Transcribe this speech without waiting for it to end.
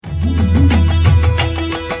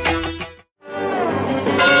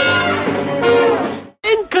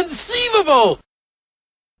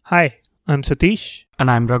Hi, I'm Satish,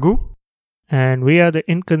 And I'm Raghu. and we are the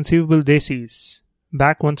Inconceivable Desis.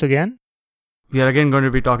 Back once again. We are again going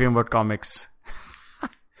to be talking about comics.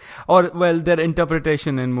 Their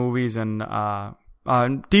interpretation in movies and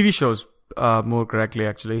TV shows, more correctly,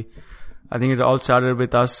 actually. I think it all started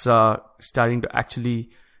with us starting to actually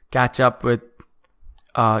catch up with,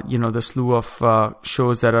 the slew of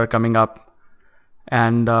shows that are coming up.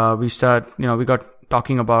 And we got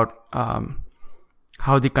talking about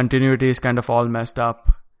how the continuity is kind of all messed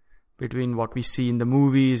up between what we see in the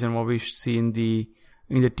movies and what we see in the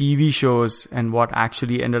TV shows and what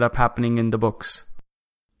actually ended up happening in the books.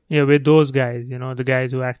 Yeah, with those guys, the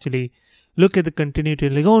guys who actually look at the continuity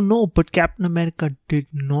and like, oh no, but Captain America did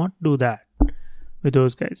not do that. With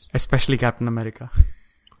those guys. Especially Captain America.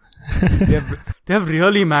 they have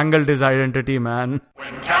really mangled his identity, man.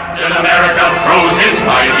 When Captain America throws his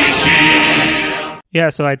mighty shield. Yeah,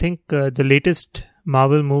 so I think the latest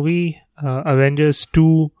Marvel movie, Avengers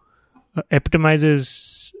 2,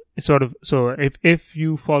 epitomizes sort of, so if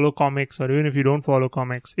you follow comics or even if you don't follow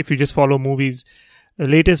comics, if you just follow movies, the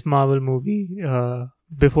latest Marvel movie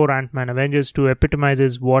before Ant-Man, Avengers 2,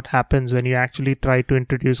 epitomizes what happens when you actually try to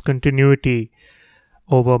introduce continuity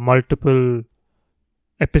over multiple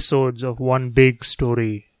episodes of one big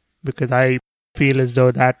story. Because I feel as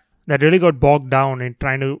though that really got bogged down in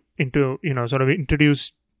trying to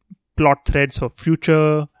introduce plot threads for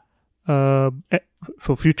future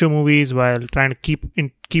movies while trying to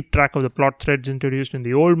keep track of the plot threads introduced in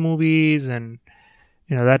the old movies, and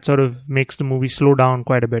that sort of makes the movie slow down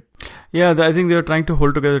quite a bit. Yeah, I think they were trying to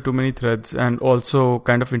hold together too many threads and also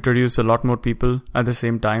kind of introduce a lot more people at the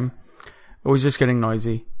same time. It was just getting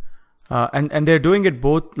noisy, and they're doing it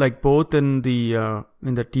both in the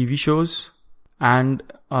TV shows and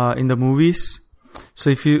in the movies. So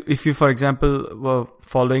if you for example were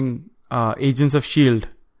following Agents of S.H.I.E.L.D.,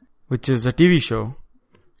 which is a TV show,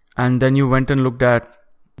 and then you went and looked at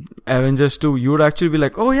Avengers 2, you would actually be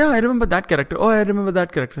like, oh yeah, I remember that character. Oh, I remember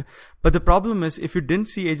that character. But the problem is, if you didn't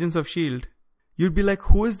see Agents of S.H.I.E.L.D., you'd be like,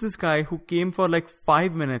 who is this guy who came for like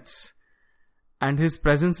 5 minutes and his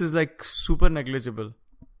presence is like super negligible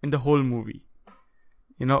in the whole movie?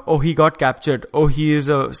 Oh, he got captured. Oh, he's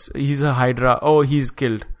a Hydra. Oh, he's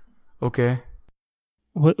killed. Okay.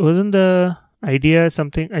 Wasn't the idea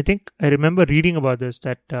something, I think I remember reading about this,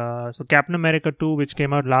 that so Captain America 2, which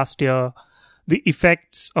came out last year, the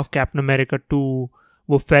effects of Captain America 2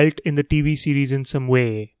 were felt in the TV series in some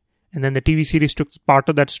way, and then the TV series took part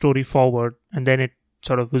of that story forward, and then it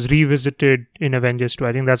sort of was revisited in Avengers 2.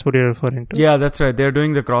 I think that's what you're referring to. Yeah, that's right. They're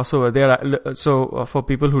doing the crossover. So for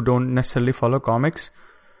people who don't necessarily follow comics,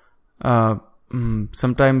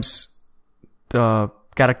 sometimes the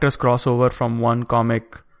characters cross over from one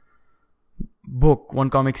comic book, one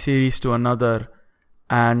comic series to another,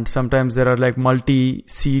 and sometimes there are like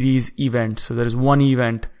multi-series events. So there is one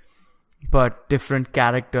event but different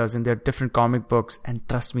characters, and there are different comic books, and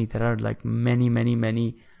trust me, there are like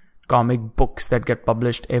many comic books that get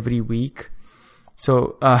published every week,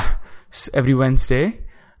 so every Wednesday.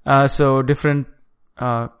 So different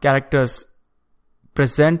characters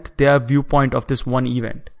present their viewpoint of this one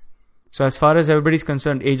event. So as far as everybody's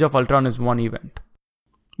concerned, Age of Ultron is one event.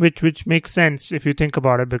 Which makes sense if you think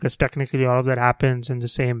about it, because technically all of that happens in the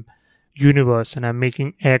same universe, and I'm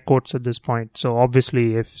making air quotes at this point. So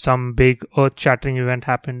obviously, if some big earth-shattering event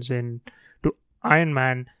happens to Iron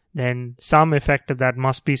Man, then some effect of that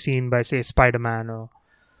must be seen by, say, Spider-Man or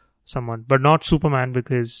someone, but not Superman,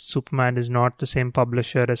 because Superman is not the same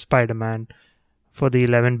publisher as Spider-Man for the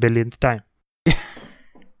 11 billionth time.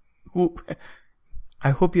 I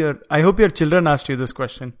hope your children asked you this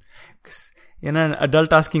question, because an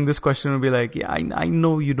adult asking this question would be like, yeah, I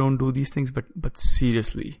know you don't do these things, but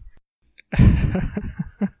seriously.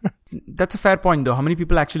 That's a fair point, though. How many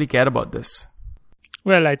people actually care about this?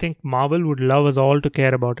 Well, I think Marvel would love us all to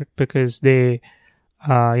care about it, because they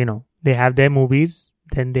have their movies,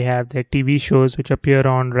 then they have their TV shows which appear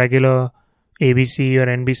on regular ABC or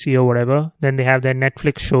NBC or whatever. Then they have their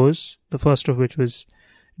Netflix shows, the first of which was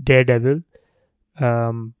Daredevil.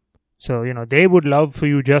 So, they would love for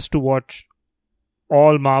you just to watch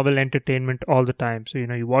all Marvel entertainment all the time. So,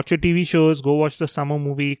 you watch your TV shows, go watch the summer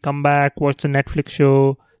movie, come back, watch the Netflix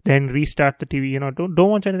show, then restart the TV. Don't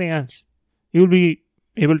watch anything else. You'll be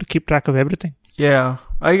able to keep track of everything. Yeah.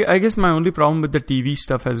 I guess my only problem with the TV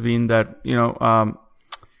stuff has been that,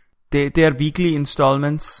 they are weekly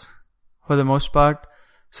installments for the most part.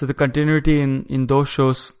 So the continuity in those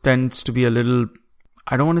shows tends to be a little,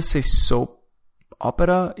 I don't want to say soap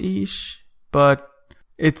opera-ish, but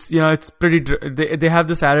it's, it's pretty, they have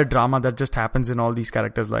this added drama that just happens in all these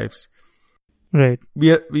characters' lives. Right.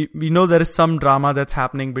 We know there is some drama that's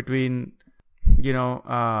happening between,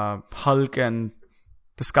 Hulk and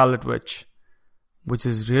the Scarlet Witch, which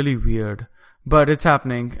is really weird, but it's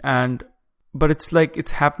happening. But it's like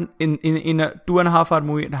it's happened in a 2.5 hour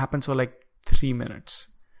movie. It happens for like 3 minutes.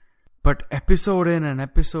 But episode in and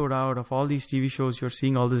episode out of all these TV shows, you're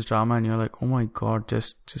seeing all this drama and you're like, oh my God,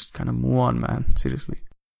 just kind of move on, man. Seriously.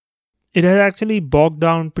 It has actually bogged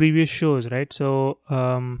down previous shows, right? So,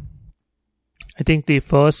 I think the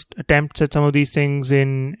first attempts at some of these things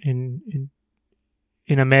in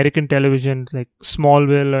American television, like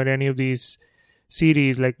Smallville or any of these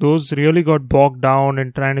series, like those really got bogged down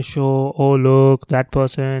in trying to show, oh look, that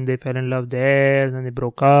person, they fell in love there, and then they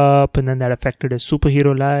broke up, and then that affected his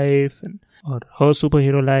superhero life or her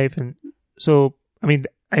superhero life. And so, I mean,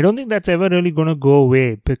 I don't think that's ever really going to go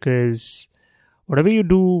away, because whatever you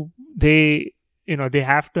do, they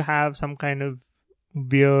have to have some kind of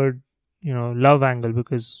weird, love angle,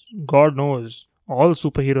 because God knows all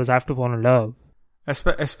superheroes have to fall in love.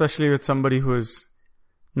 Especially with somebody who is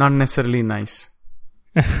not necessarily nice.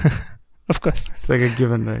 Of course. It's like a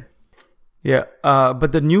given, right? Yeah.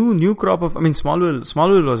 But the new crop of,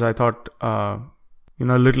 Smallville was, I thought, a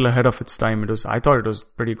little ahead of its time. I thought it was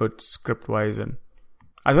pretty good script wise, and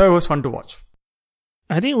I thought it was fun to watch.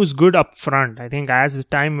 I think it was good up front. I think as the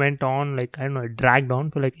time went on, like, I don't know, it dragged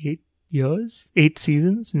on for like 8 years, 8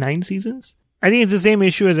 seasons, 9 seasons. I think it's the same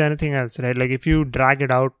issue as anything else, right? Like, if you drag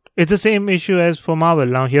it out, it's the same issue as for Marvel.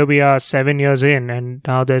 Now, here we are 7 years in, and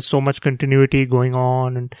now there's so much continuity going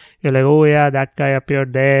on, and you're like, oh yeah, that guy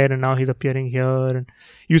appeared there, and now he's appearing here, and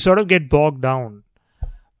you sort of get bogged down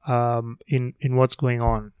in what's going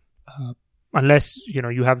on. Unless,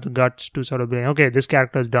 you have the guts to sort of be like, okay, this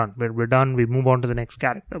character is done. We're done. We move on to the next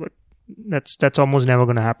character. But that's almost never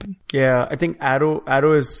going to happen. Yeah, I think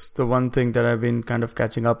Arrow is the one thing that I've been kind of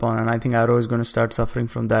catching up on. And I think Arrow is going to start suffering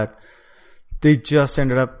from that. They just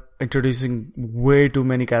ended up introducing way too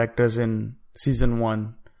many characters in season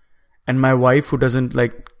 1. And my wife, who doesn't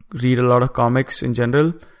read a lot of comics in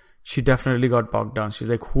general, she definitely got bogged down. She's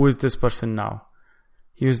like, who is this person now?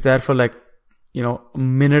 He was there for a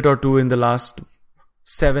minute or two in the last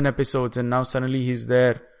 7 episodes, and now suddenly he's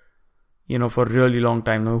there, for a really long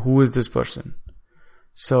time. Now, who is this person?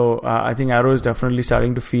 So I think Arrow is definitely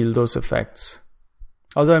starting to feel those effects.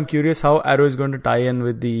 Although I'm curious how Arrow is going to tie in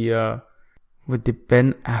with the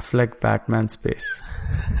Ben Affleck Batman space.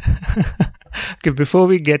 Okay, before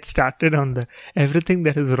we get started on everything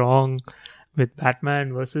that is wrong with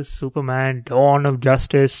Batman versus Superman, Dawn of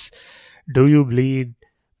Justice, Do You Bleed,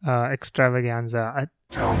 extravaganza.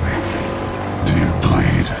 Tell me, do you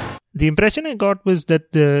bleed? The impression I got was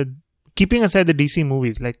that keeping aside the DC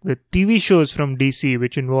movies, like the TV shows from DC,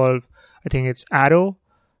 which involve, I think it's Arrow,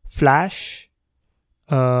 Flash,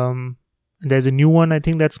 there's a new one I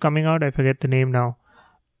think that's coming out. I forget the name now.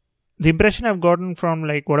 The impression I've gotten from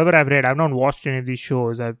whatever I've read, I've not watched any of these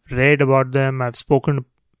shows. I've read about them. I've spoken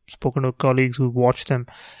to colleagues who've watched them.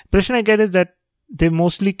 The impression I get is that they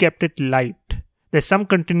mostly kept it light. There's some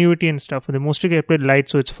continuity and stuff, but they mostly kept it light,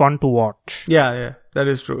 so it's fun to watch. Yeah, that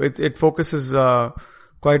is true. It focuses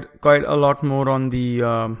quite a lot more on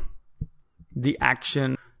the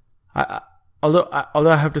action. Although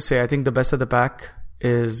I have to say, I think the best of the pack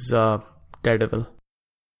is Daredevil.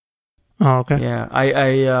 Oh, okay. Yeah,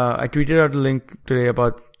 I tweeted out a link today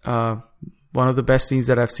about one of the best scenes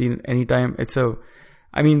that I've seen anytime. There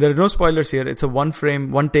are no spoilers here. It's a one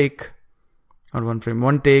take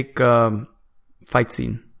fight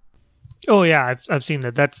scene. Oh yeah, I've seen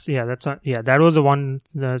that. That was the one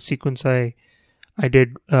sequence I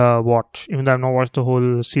did watch. Even though I've not watched the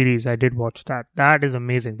whole series, I did watch that. That is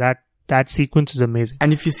amazing. That sequence is amazing.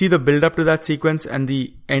 And if you see the build up to that sequence and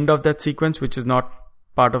the end of that sequence, which is not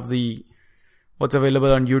part of what's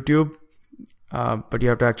available on YouTube, but you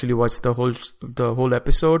have to actually watch the whole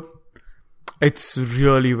episode. It's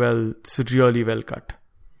really well cut.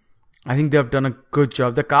 I think they have done a good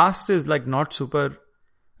job. The cast is not super.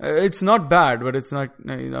 It's not bad, but it's not.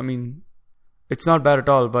 It's not bad at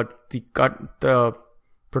all. But the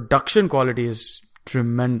production quality is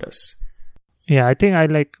tremendous. Yeah, I think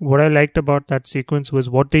what I liked about that sequence was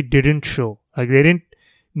what they didn't show. They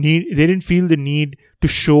didn't feel the need to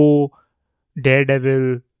show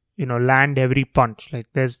Daredevil, land every punch.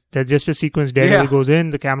 There's just a sequence. Daredevil goes in,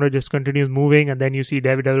 the camera just continues moving, and then you see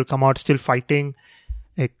Daredevil come out still fighting.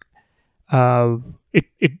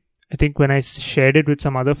 I think when I shared it with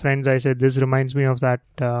some other friends, I said this reminds me of that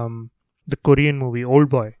the Korean movie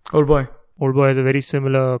Oldboy. Oldboy has a very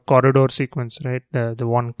similar corridor sequence, right? The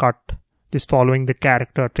one cut, just following the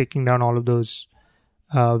character, taking down all of those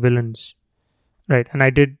villains. Right, and I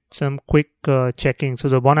did some quick checking. So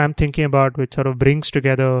the one I'm thinking about, which sort of brings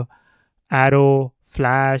together Arrow,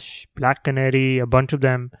 Flash, Black Canary, a bunch of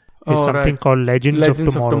them, is something called Legends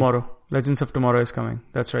of Tomorrow. Legends of Tomorrow is coming.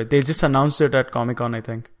 That's right. They just announced it at Comic-Con, I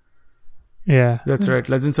think. Yeah. That's right.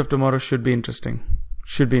 Legends of Tomorrow should be interesting.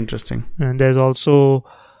 And there's also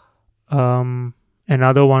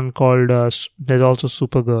another one called there's also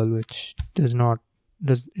Supergirl, which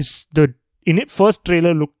first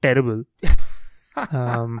trailer looked terrible.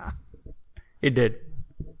 It did.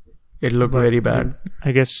 It looked very bad.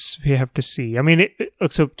 I guess we have to see. I mean,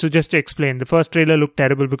 so just to explain, the first trailer looked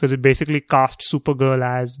terrible because it basically cast Supergirl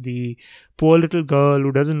as the poor little girl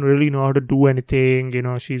who doesn't really know how to do anything.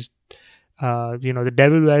 She's, the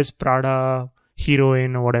Devil Wears Prada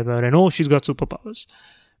heroine or whatever, and she's got superpowers,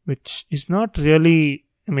 which is not really.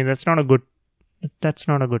 I mean, that's not a good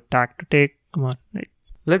tack to take. Come on,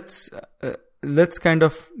 let's kind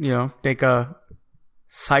of take a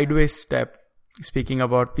sideways step. Speaking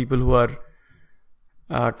about people who are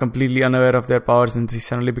completely unaware of their powers and they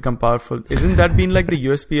suddenly become powerful, isn't that been like the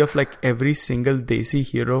USP of like every single Desi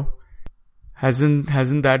hero? Hasn't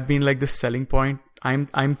that been like the selling point?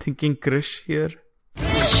 I'm thinking Krish here.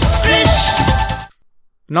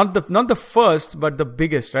 Not the first, but the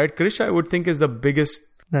biggest, right? Krish, I would think, is the biggest.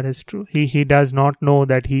 That is true. He does not know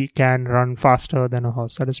that he can run faster than a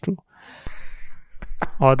horse. That is true.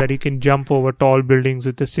 Or that he can jump over tall buildings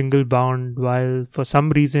with a single bound while for some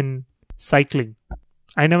reason cycling.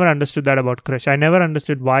 I never understood that about Krish. I never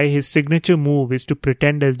understood why his signature move is to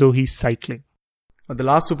pretend as though he's cycling. The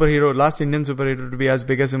last Indian superhero to be as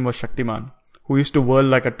big as him was Shaktiman, who used to whirl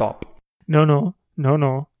like a top. No.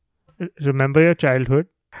 Remember your childhood?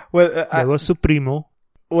 Well, there was Supremo.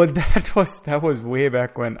 Well, that was way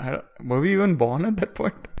back when. Were we even born at that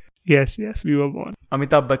point? Yes, we were born.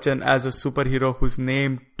 Amitabh Bachchan as a superhero whose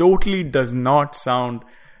name totally does not sound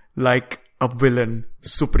like a villain,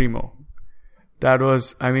 Supremo. That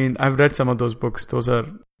was, I mean, I've read some of those books. Those are...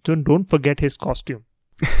 Don't forget his costume.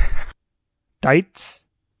 Tights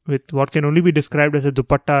with what can only be described as a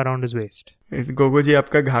dupatta around his waist. Is Gogoji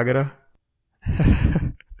aapka ghagra?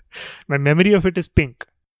 My memory of it is pink.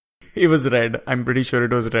 It was red. I'm pretty sure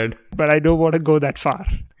it was red. But I don't want to go that far.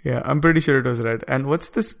 Yeah, I'm pretty sure it was red. And what's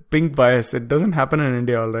this pink bias? It doesn't happen in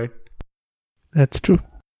India, all right? That's true.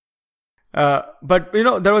 But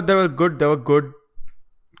there were good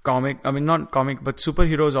comic. I mean, not comic, but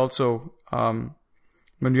superheroes also.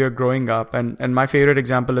 When we were growing up, and my favorite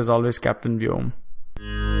example is always Captain Vyom.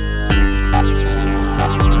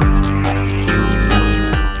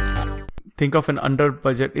 Think of an under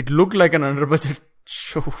budget. It looked like an under budget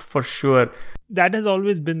show for sure. That has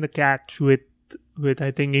always been the catch with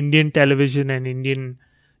I think Indian television and Indian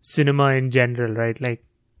cinema in general, right? Like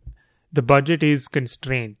the budget is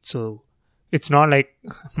constrained, so it's not like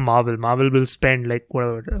Marvel. Marvel will spend like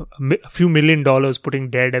whatever a few $1 million putting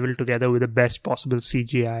Daredevil together with the best possible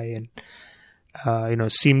CGI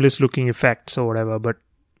and seamless looking effects or whatever. But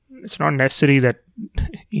it's not necessary that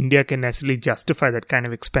India can necessarily justify that kind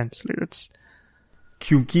of expense. Like that's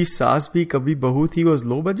Kyunki Saas Bhi Kabhi Bahu Thi was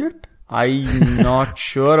low budget? I'm not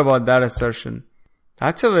sure about that assertion.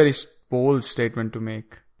 That's a very bold statement to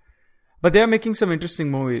make. But they are making some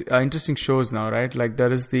interesting shows now, right? Like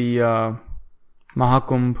there is the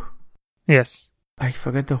Mahakumbh. Yes. I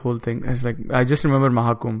forget the whole thing. It's like I just remember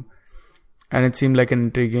Mahakumbh, and it seemed like an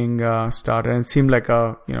intriguing start, and it seemed like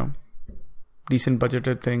a decent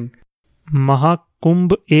budgeted thing.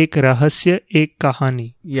 Mahakumbh ek rahasya ek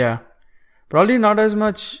kahani. Yeah, probably not as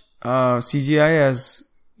much CGI as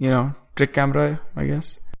trick camera, I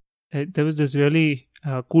guess. There was this really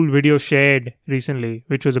cool video shared recently,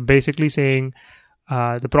 which was basically saying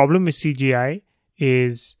the problem with CGI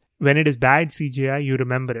is when it is bad CGI, you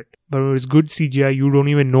remember it. But when it's good CGI, you don't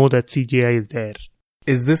even know that CGI is there.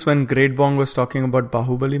 Is this when Great Bong was talking about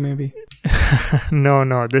Bahubali, maybe?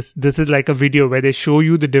 No. This is like a video where they show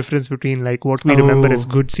you the difference between like what we remember as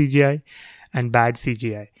good CGI and bad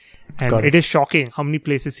CGI. And it is shocking how many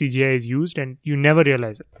places CGI is used and you never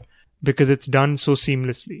realize it because it's done so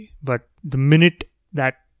seamlessly. But the minute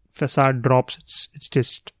that facade drops, it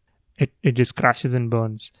just crashes and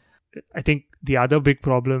burns. I think the other big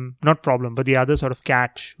the other sort of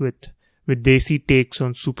catch with Desi takes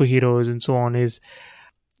on superheroes and so on is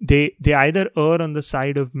they either err on the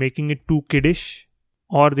side of making it too kiddish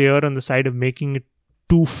or they err on the side of making it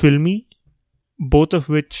too filmy, both of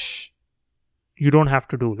which you don't have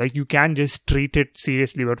to do. Like you can just treat it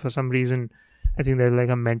seriously, but for some reason I think there's like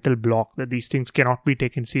a mental block that these things cannot be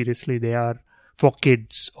taken seriously. They are for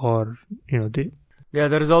kids or they... Yeah,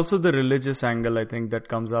 there is also the religious angle, I think, that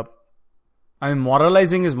comes up I mean,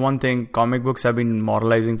 moralizing is one thing. Comic books have been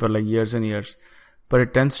moralizing for like years and years. But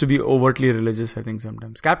it tends to be overtly religious, I think,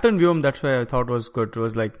 sometimes. Captain Vyom, that's why I thought was good. It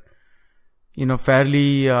was like,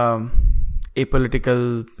 fairly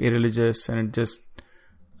apolitical, irreligious, and it just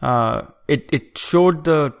it showed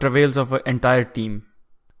the travails of an entire team.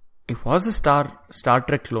 It was a Star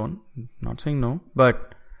Trek clone, not saying no,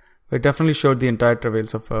 but it definitely showed the entire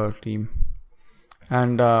travails of a team.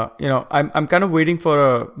 And I'm kind of waiting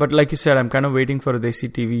but like you said, I'm kind of waiting for a Desi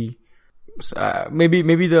TV.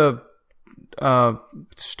 Maybe the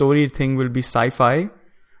story thing will be sci-fi.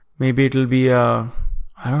 Maybe it'll be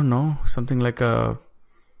I don't know, something like a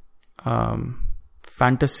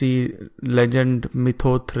fantasy legend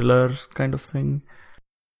mytho thriller kind of thing.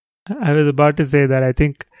 I was about to say that I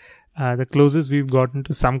think the closest we've gotten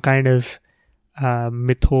to some kind of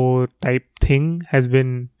mytho type thing has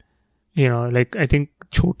been, like I think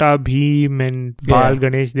Chota Bheem and Bal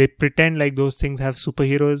Ganesh, they pretend like those things have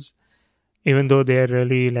superheroes, even though they're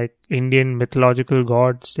really like Indian mythological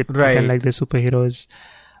gods. They pretend like they're superheroes,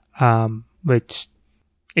 which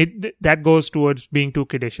that goes towards being too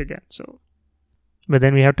kiddish again. So, but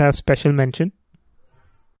then we have to have special mention.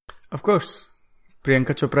 Of course,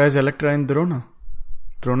 Priyanka Chopra is Elektra in Drona.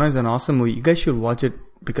 Drona is an awesome movie. You guys should watch it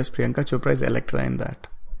because Priyanka Chopra is Elektra in that.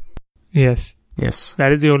 Yes.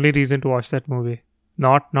 That is the only reason to watch that movie.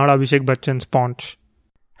 Not Abhishek Bachchan's Paunch.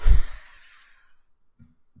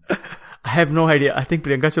 I have no idea. I think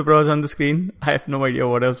Priyanka Chopra was on the screen. I have no idea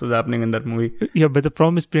what else was happening in that movie. Yeah, but the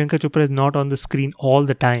problem is Priyanka Chopra is not on the screen all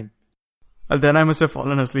the time. Well, then I must have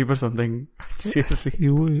fallen asleep or something. Seriously.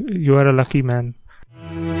 You are a lucky man.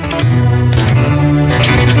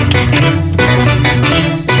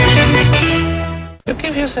 You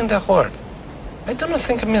keep using the word. I don't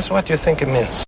think it means what you think it means.